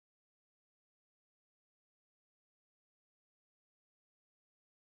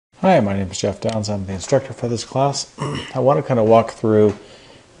Hi, my name is Jeff Downs. I'm the instructor for this class. I want to kind of walk through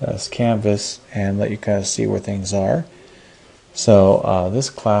this Canvas and let you kind of see where things are. So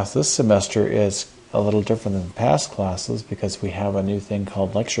this class, this semester, is a little different than past classes because we have a new thing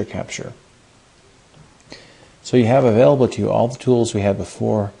called Lecture Capture. So you have available to you all the tools we had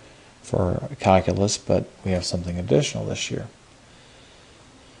before for calculus, but we have something additional this year.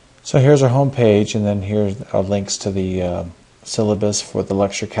 So here's our home page, and then here's our links to the syllabus for the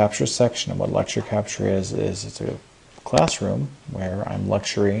lecture capture section. And what lecture capture is it's a classroom where I'm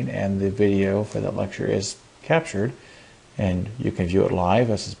lecturing and the video for that lecture is captured, and you can view it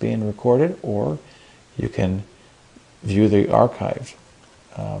live as it's being recorded, or you can view the archived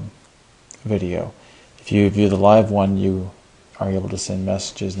video. If you view the live one, you are able to send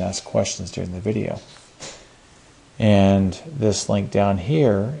messages and ask questions during the video. And this link down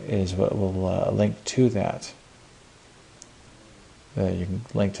here is what will link to that. You can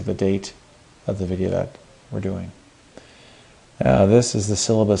link to the date of the video that we're doing. This is the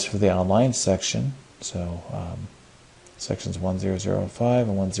syllabus for the online section, so sections 1005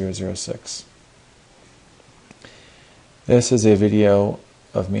 and 1006. This is a video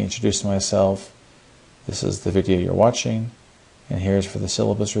of me introducing myself. This is the video you're watching, and here's for the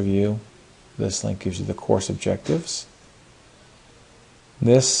syllabus review. This link gives you the course objectives.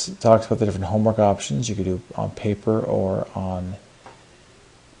 This talks about the different homework options you could do on paper or on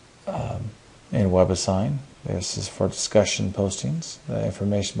in WebAssign. This is for discussion postings,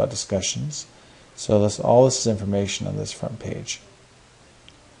 information about discussions. So all this is information on this front page.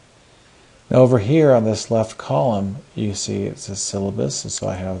 Now over here on this left column, you see it says syllabus, and so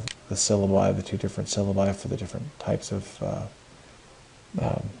I have the syllabi, the two different syllabi for the different types of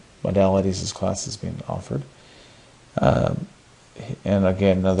modalities this class is being offered. And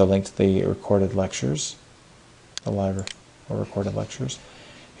again, another link to the recorded lectures, the live or recorded lectures.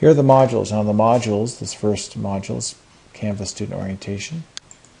 Here are the modules. Now on the modules, this first module is Canvas Student Orientation.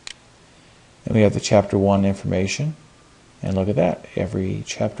 And we have the Chapter 1 information. And look at that. Every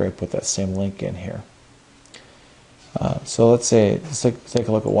chapter I put that same link in here. So let's take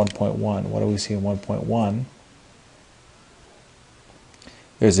a look at 1.1. What do we see in 1.1?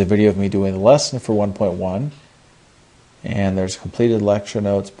 There's a video of me doing the lesson for 1.1. And there's completed lecture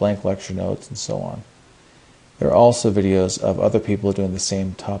notes, blank lecture notes, and so on. There are also videos of other people doing the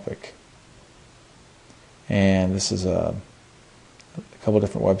same topic. And this is a couple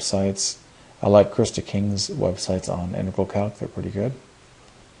different websites. I like Krista King's websites on integral calc. They're pretty good.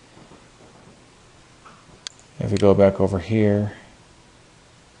 If we go back over here,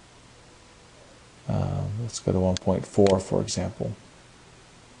 let's go to 1.4, for example.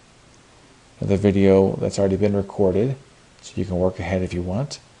 Another video that's already been recorded, so you can work ahead if you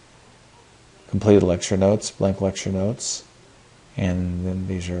want. Completed lecture notes, blank lecture notes, and then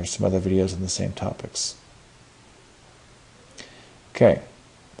these are some other videos on the same topics. Okay.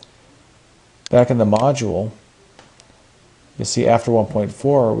 Back in the module, you'll see after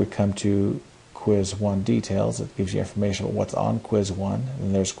 1.4 we come to Quiz 1 details. It gives you information about what's on Quiz 1,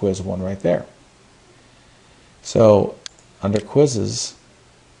 and there's Quiz 1 right there. So under quizzes,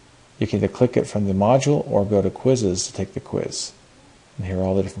 you can either click it from the module or go to quizzes to take the quiz. And here are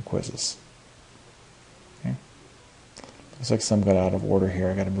all the different quizzes. Okay. Looks like some got out of order here.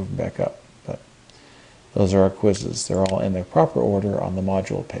 I got to move them back up. But those are our quizzes. They're all in their proper order on the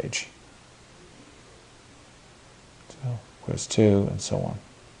module page. So quiz 2 and so on.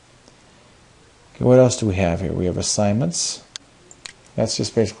 Okay, what else do we have here? We have assignments. That's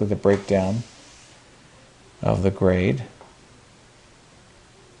just basically the breakdown of the grade.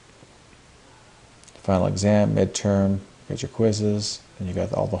 Final exam, midterm, you got your quizzes, and you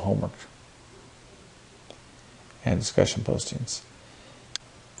got all the homework and discussion postings.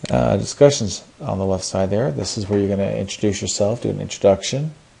 Discussions on the left side there. This is where you're going to introduce yourself, do an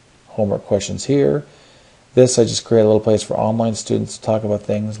introduction, homework questions here. This I just create a little place for online students to talk about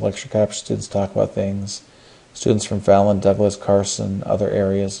things, lecture capture students to talk about things, students from Fallon, Douglas, Carson, other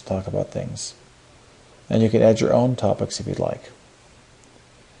areas to talk about things. And you can add your own topics if you'd like.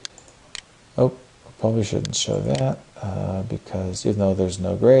 Oh. Probably shouldn't show that because even though there's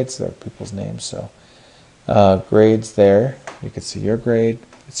no grades, there are people's names. So grades there, you can see your grade,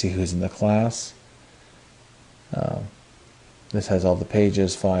 you can see who's in the class. This has all the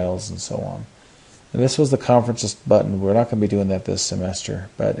pages, files, and so on. And this was the conferences button. We're not going to be doing that this semester,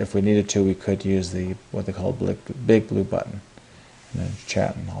 but if we needed to, we could use the what they call big blue button and then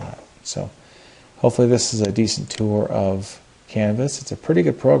chat and all that. So hopefully this is a decent tour of Canvas. It's a pretty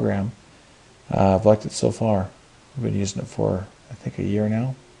good program. I've liked it so far. I've been using it for, I think, a year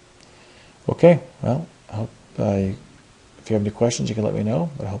now. Okay, well, I hope If you have any questions, you can let me know,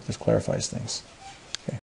 but I hope this clarifies things.